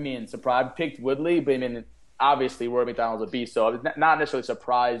 Surprised. I picked Woodley, but I mean, obviously, Rory McDonald's a beast, so I was not necessarily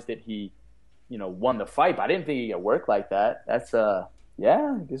surprised that he, won the fight. But I didn't think he could work like that. That's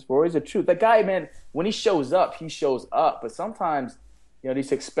yeah, I guess Rory's the truth. That guy, man, when he shows up, he shows up. But sometimes, you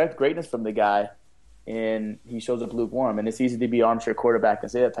just expect greatness from the guy, and he shows up lukewarm. And it's easy to be armchair quarterback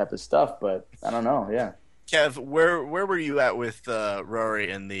and say that type of stuff, but I don't know. Yeah. Kev, where were you at with Rory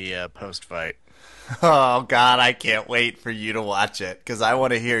in the post fight? Oh, God, I can't wait for you to watch it because I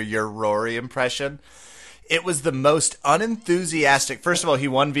want to hear your Rory impression. It was the most unenthusiastic. First of all, he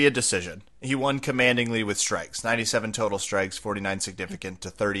won via decision. He won commandingly with strikes. 97 total strikes, 49 significant to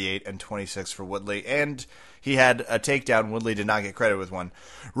 38 and 26 for Woodley. And he had a takedown. Woodley did not get credit with one.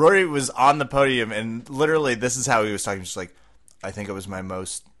 Rory was on the podium, and literally this is how he was talking. Just like, I think it was my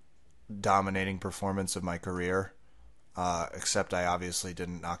most dominating performance of my career. Except I obviously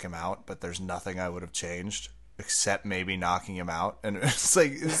didn't knock him out, but there's nothing I would have changed except maybe knocking him out. And it's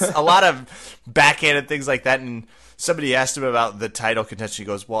a lot of backhanded things like that. And somebody asked him about the title contention. He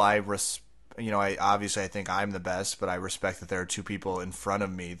goes, well, I obviously I think I'm the best, but I respect that there are two people in front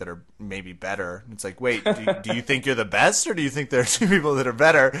of me that are maybe better. It's like, wait, do you think you're the best, or do you think there are two people that are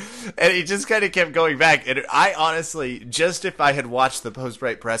better? And he just kind of kept going back. And I honestly, just if I had watched the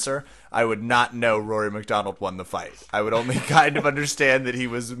post-fight presser, I would not know Rory McDonald won the fight. I would only kind of understand that he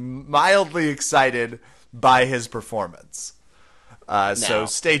was mildly excited by his performance. So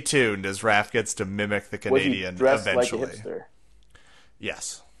stay tuned as Raph gets to mimic the Was he Canadian dressed eventually. like a hipster?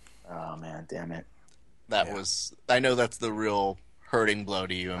 Yes. Oh man, damn it. That was. I know that's the real hurting blow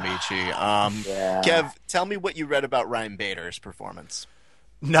to you, Amici. Yeah. Kev, tell me what you read about Ryan Bader's performance.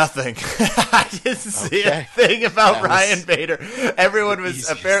 Nothing. I didn't see a thing about That was Ryan Bader. Everyone was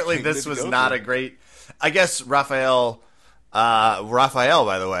easiest apparently thing this to was go not through. a great. I guess Raphael, by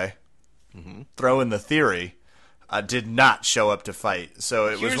the way, throw in the theory, did not show up to fight. So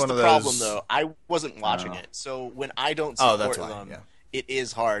it Here's was one the of those. problem, though. I wasn't watching it, so when I don't support that's fine, them, yeah. it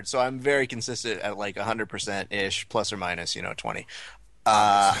is hard. So I'm very consistent at like 100% ish, plus or minus, 20.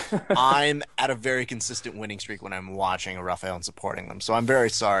 I'm at a very consistent winning streak when I'm watching a Raphael and supporting them. So I'm very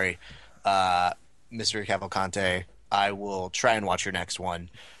sorry, Mr. Cavalcante. I will try and watch your next one.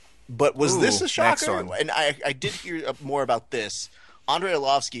 But was this a next shocker? one. And I did hear more about this. Andrei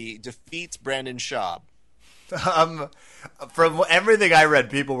Arlovsky defeats Brandon Schaub. From everything I read,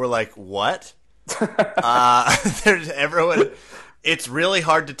 people were like, "What?" There's everyone. It's really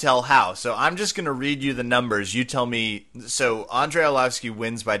hard to tell how. So I'm just going to read you the numbers. You tell me. So Andrei Arlovsky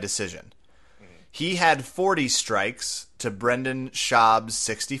wins by decision. He had 40 strikes to Brendan Schaub's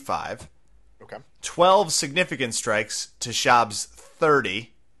 65. Okay. 12 significant strikes to Schaub's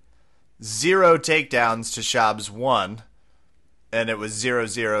 30. 0 takedowns to Schaub's 1. And it was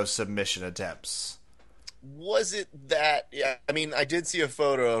 0-0 submission attempts. Was it that? Yeah, I mean, I did see a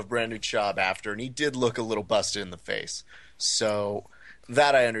photo of Brandon Schaub after, and he did look a little busted in the face. So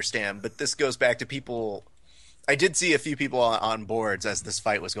that I understand. But this goes back to people. I did see a few people on boards as this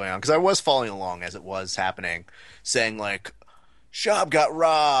fight was going on, because I was following along as it was happening, saying like, Schaub got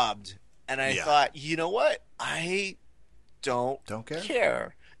robbed. And I thought, you know what? I don't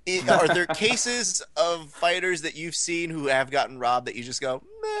care. Are there cases of fighters that you've seen who have gotten robbed that you just go,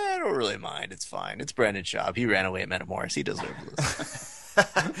 I don't really mind. It's fine. It's Brendan Schaub. He ran away at Metamoris. He deserves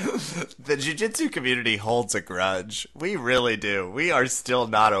this. The jiu-jitsu community holds a grudge. We really do. We are still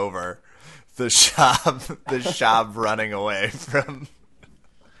not over the Schaub running away from.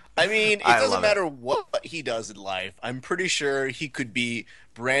 I mean, it I doesn't love matter what he does in life. I'm pretty sure he could be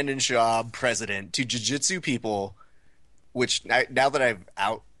Brandon Schaub president to jiu-jitsu people, which now that I've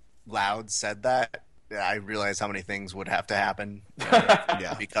out loud said that, I realize how many things would have to happen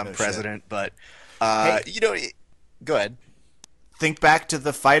to become no president. shit. But, Hey. Go ahead. Think back to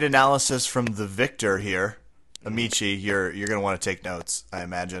the fight analysis from the victor here. Amici, you're going to want to take notes, I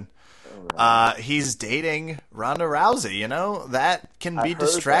imagine. He's dating Ronda Rousey, you know? That can be heard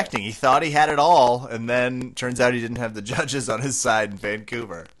distracting. He thought he had it all, and then turns out he didn't have the judges on his side in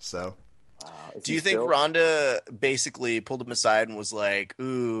Vancouver. So, Do you think Ronda basically pulled him aside and was like,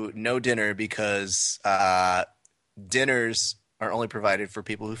 ooh, no dinner because dinners are only provided for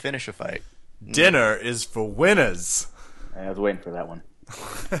people who finish a fight? dinner is for winners. I was waiting for that one.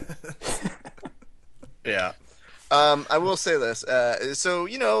 Yeah. I will say this. So,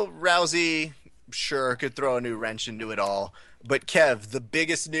 Rousey, sure, could throw a new wrench into it all. But, Kev, the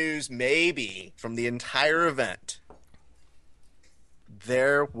biggest news maybe from the entire event,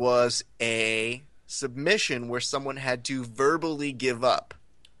 there was a submission where someone had to verbally give up.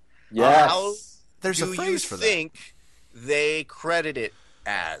 Yes. How There's a do you phrase for that. think they credit it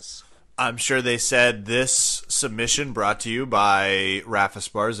as? I'm sure they said this submission brought to you by Rafa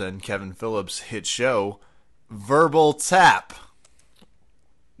Esparza and Kevin Phillips' hit show, Verbal Tap.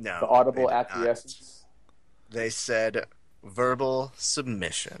 No. The audible they did not. acquiescence. They said verbal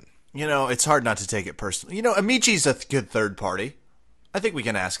submission. You know, it's hard not to take it personally. You know, Amici's a good third party. I think we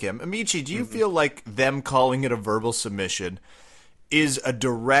can ask him. Amici, do you feel like them calling it a verbal submission is a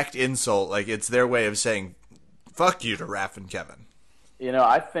direct insult? Like it's their way of saying, fuck you to Raph and Kevin. You know,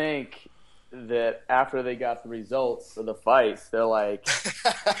 I think that after they got the results of the fights, they're like,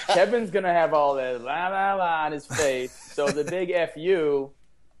 Kevin's going to have all that la la la on his face. So the big FU,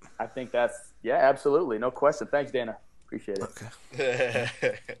 I think that's, yeah, absolutely. No question. Thanks, Dana. Appreciate it.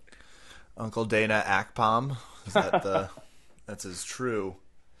 Okay. Uncle Dana Akpom. Is that the that's his true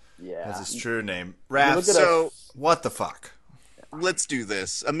Yeah. that's his true name. look Raph, at So what the fuck? let's do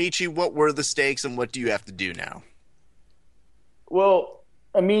this. Amici, what were the stakes and what do you have to do now? Well,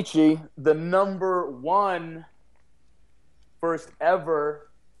 Amici, the number one first ever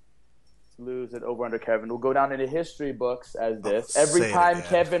to lose at over under Kevin will go down into history books as this. say Every it time again.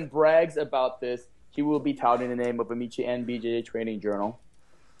 Kevin brags about this, he will be touting the name of Amici and BJJ Training Journal.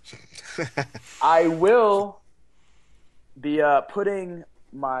 I will be putting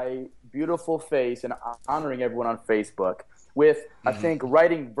my beautiful face and honoring everyone on Facebook with, I think,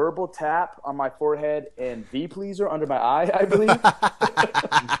 writing verbal tap on my forehead and V pleaser under my eye, I believe.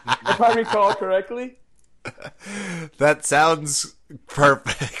 If I recall correctly. That sounds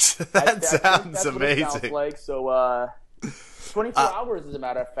perfect. That I think sounds that's what it amazing. sounds like. So 24 hours, as a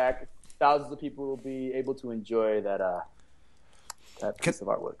matter of fact, thousands of people will be able to enjoy that piece of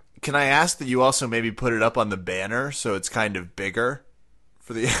artwork. Can I ask that you also maybe put it up on the banner so it's kind of bigger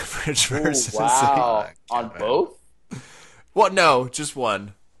for the average Ooh, person? wow. see? On both? Well, no, just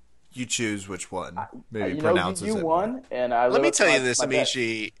one. You choose which one. Maybe You pronounces know, you it. won, and I Let me live tell up you to this, my bet.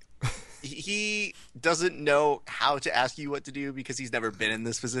 Amici. He doesn't know how to ask you what to do because he's never been in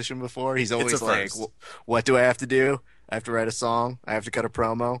this position before. He's always a like, first. what do I have to do? I have to write a song. I have to cut a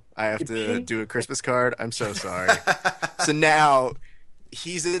promo. I have to do a Christmas card. I'm so sorry. So now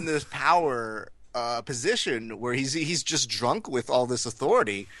he's in this power position where he's just drunk with all this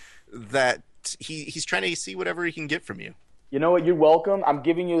authority that he's trying to see whatever he can get from you. You know what? You're welcome. I'm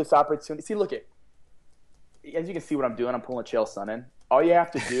giving you this opportunity. See, look, as you can see what I'm doing, I'm pulling a Chael Sonnen. All you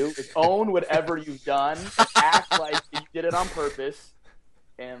have to do is own whatever you've done, act like you did it on purpose,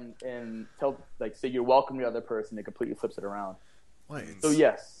 and tell, like, say you're welcome to the other person. It completely flips it around. Wait. So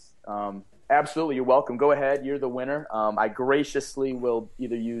yes, absolutely, you're welcome. Go ahead. You're the winner. I graciously will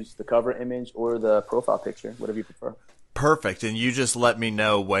either use the cover image or the profile picture, whatever you prefer. Perfect. And you just let me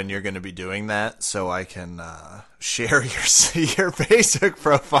know when you're going to be doing that so I can share your Facebook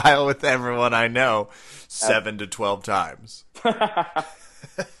profile with everyone I know 7 to 12 times.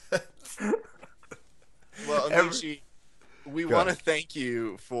 Well, Amici, we want to thank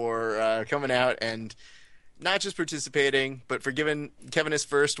you for coming out and not just participating, but for giving Kevin his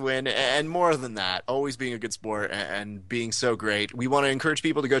first win, and more than that, always being a good sport and being so great. We want to encourage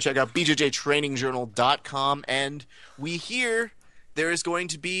people to go check out bjjtrainingjournal.com, and we hear there is going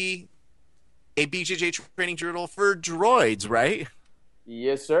to be a BJJ Training Journal for droids, right?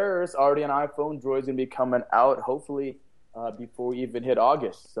 Yes, sir. It's already an iPhone. Droid's gonna be coming out hopefully before we even hit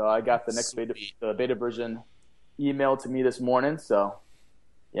August. So I got the next beta version emailed to me this morning. So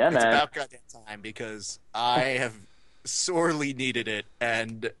yeah, It's man. about goddamn time because I have sorely needed it,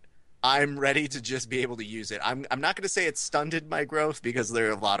 and I'm ready to just be able to use it. I'm not going to say it's stunted my growth because there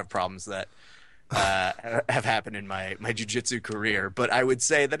are a lot of problems that have happened in my jiu-jitsu career, but I would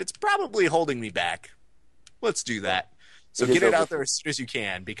say that it's probably holding me back. Let's do that. So get it out there as soon as you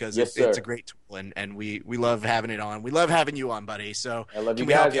can because Yes, it's a great tool, and we love having it on. We love having you on, buddy. So I love you can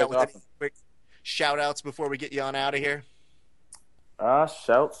we guys. help you out with That's any quick shout-outs before we get you on out of here?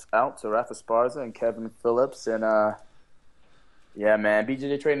 Shouts out to Rafa Sparza and Kevin Phillips and yeah, man,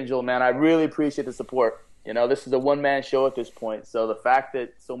 BJJ Training Joel, man, I really appreciate the support. You know, this is a one-man show at this point, so the fact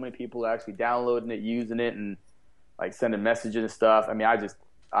that so many people are actually downloading it, using it, and like sending messages and stuff, I mean,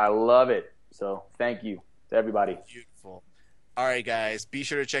 I love it. So thank you to everybody. Beautiful. All right, guys, be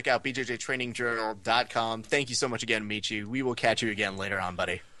sure to check out bjjtrainingjournal.com. Thank you so much again, Michi. We will catch you again later on,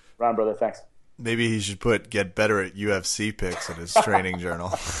 buddy. Ron, brother, thanks. Maybe he should get better at UFC picks in his training journal.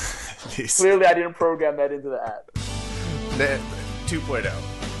 Clearly, I didn't program that into the app. 2.0.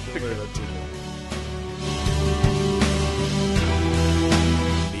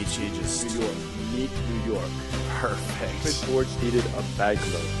 Michi just New York. Unique New York. perfect. Chris George needed a bag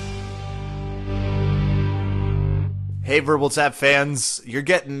load. Hey, Verbal Tap fans, you're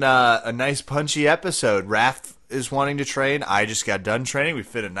getting a nice punchy episode. Raph is wanting to train. I just got done training. We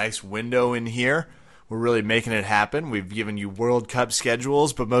fit a nice window in here. We're really making it happen. We've given you World Cup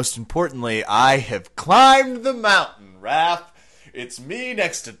schedules, but most importantly, I have climbed the mountain, Raph. It's me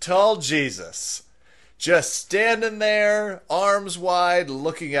next to tall Jesus. Just standing there, arms wide,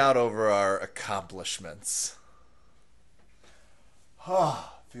 looking out over our accomplishments.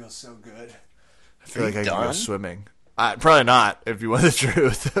 Oh, feels so good. I feel like I can go swimming. Probably not, if you want the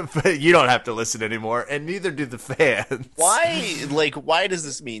truth. But you don't have to listen anymore, and neither do the fans. Why does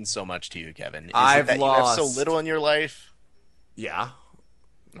this mean so much to you, Kevin? Is I've it that lost- you have so little in your life? Yeah.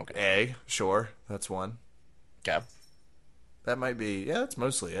 Okay. Sure. That's one. Okay. That might be, yeah, that's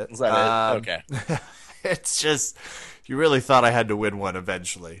mostly it. Is that it? Okay. It's just, you really thought I had to win one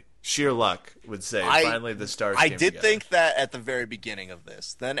eventually. Sheer luck would say. Finally, the stars I came did together. think that at the very beginning of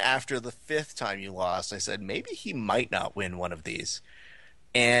this. Then after the 5th time you lost, I said maybe he might not win one of these.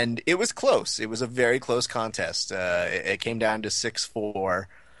 And it was close. It was a very close contest. It came down to 6-4.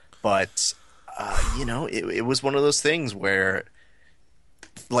 But, it was one of those things where,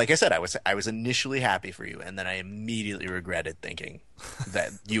 like I said, I was initially happy for you, and then I immediately regretted thinking that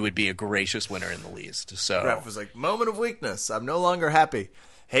you would be a gracious winner in the least. So Ref was like, moment of weakness. I'm no longer happy.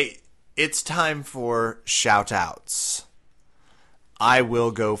 Hey, it's time for shout-outs. I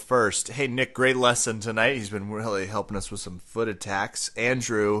will go first. Hey, Nick, great lesson tonight. He's been really helping us with some foot attacks.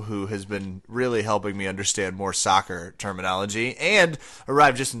 Andrew, who has been really helping me understand more soccer terminology, and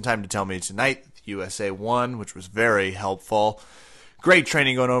arrived just in time to tell me tonight USA won, which was very helpful. Great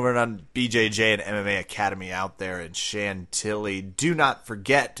training going over on BJJ and MMA Academy out there in Chantilly. Do not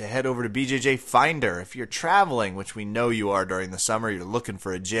forget to head over to BJJ Finder. If you're traveling, which we know you are during the summer, you're looking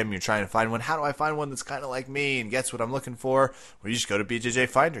for a gym, you're trying to find one. How do I find one that's kind of like me and gets what I'm looking for? Well, you just go to BJJ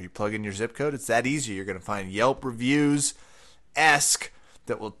Finder. You plug in your zip code. It's that easy. You're going to find Yelp reviews-esque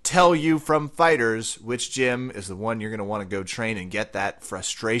that will tell you from fighters which gym is the one you're going to want to go train and get that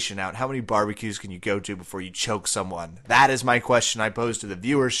frustration out. How many barbecues can you go to before you choke someone? That is my question I pose to the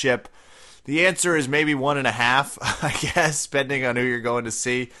viewership. The answer is maybe 1.5, I guess, depending on who you're going to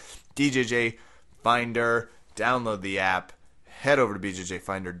see. DJJ Finder, download the app, head over to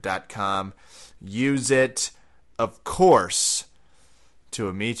bjjfinder.com, use it, of course, to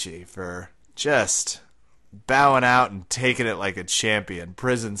Amici for just bowing out and taking it like a champion,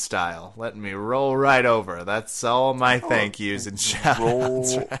 prison style, letting me roll right over. That's all my thank yous and shout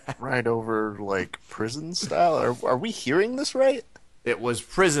outs. roll right over like prison style. Are we hearing this right? It was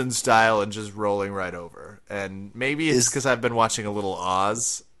prison style and just rolling right over. And maybe it's because I've been watching a little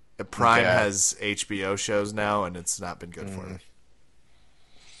Oz. Prime has HBO shows now, and it's not been good for me.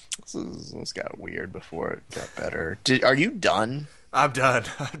 This got weird before it got better. Are you done? I'm done.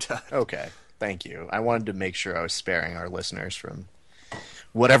 Okay. Thank you. I wanted to make sure I was sparing our listeners from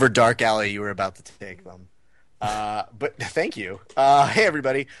whatever dark alley you were about to take them. But thank you. Hey,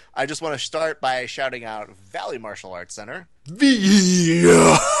 everybody. I just want to start by shouting out Valley Martial Arts Center.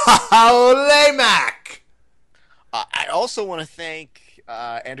 Mac. I also want to thank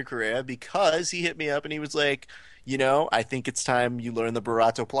Andrew Correa because he hit me up and he was like, I think it's time you learn the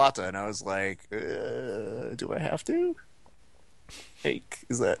Barato Plata. And I was like, do I have to? Hey,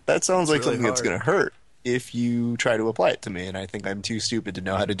 that sounds like really something that's hard. going to hurt. if you try to apply it to me, and I think I'm too stupid to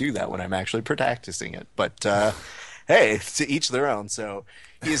know how to do that when I'm actually practicing it. But hey, to each their own. So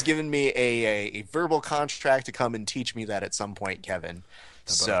he has given me a verbal contract to come and teach me that at some point, Kevin.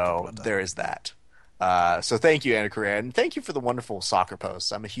 So there is that. So thank you, Anna Correa, and thank you for the wonderful soccer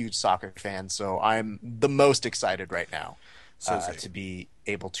posts. I'm a huge soccer fan, so I'm the most excited right now to be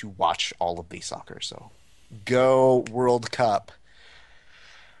able to watch all of the soccer. So go World Cup.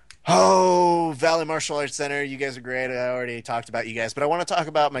 Oh, Valley Martial Arts Center, you guys are great. I already talked about you guys, but I want to talk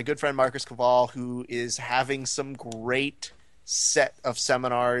about my good friend Marcus Caval, who is having some great set of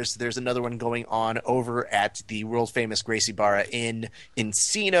seminars. There's another one going on over at the world-famous Gracie Barra in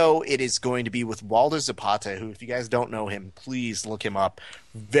Encino. It is going to be with Waldo Zapata, who, if you guys don't know him, please look him up.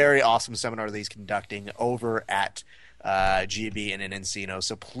 Very awesome seminar that he's conducting over at GB and in Encino.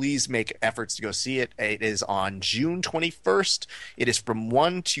 So please make efforts to go see it. It is on June 21st. It is from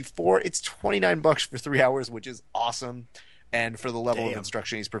 1 to 4. It's $29 for 3 hours, which is awesome. And for the level of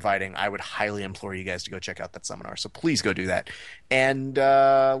instruction he's providing, I would highly implore you guys to go check out that seminar. So please go do that. And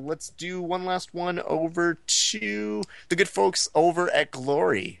let's do one last one over to the good folks over at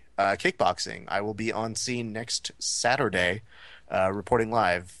Glory Kickboxing. I will be on scene next Saturday reporting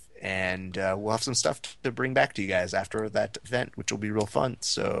live. And we'll have some stuff to bring back to you guys after that event, which will be real fun.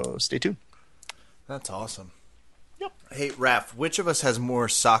 So stay tuned. That's awesome. Yep. Hey, Raph, which of us has more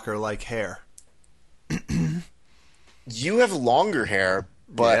soccer-like hair? You have longer hair,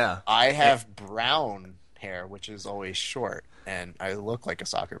 but Yeah. I have brown hair, which is always short, and I look like a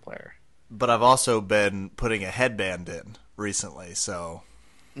soccer player. But I've also been putting a headband in recently, so...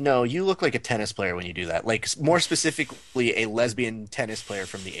 No, you look like a tennis player when you do that. Like, more specifically, a lesbian tennis player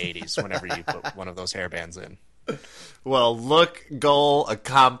from the 80s whenever you put one of those hairbands in. Well, look, goal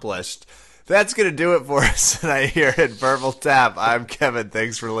accomplished. That's going to do it for us tonight here at Verbal Tap. I'm Kevin.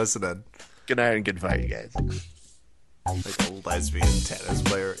 Thanks for listening. Good night and good fight, you guys. Like a lesbian tennis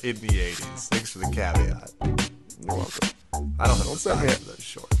player in the 80s. Thanks for the caveat. You're welcome. I don't have the size of those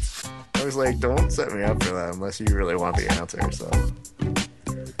shorts. I was like, don't set me up for that unless you really want the answer, so...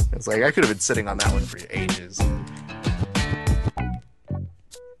 It's like, I could have been sitting on that one for ages.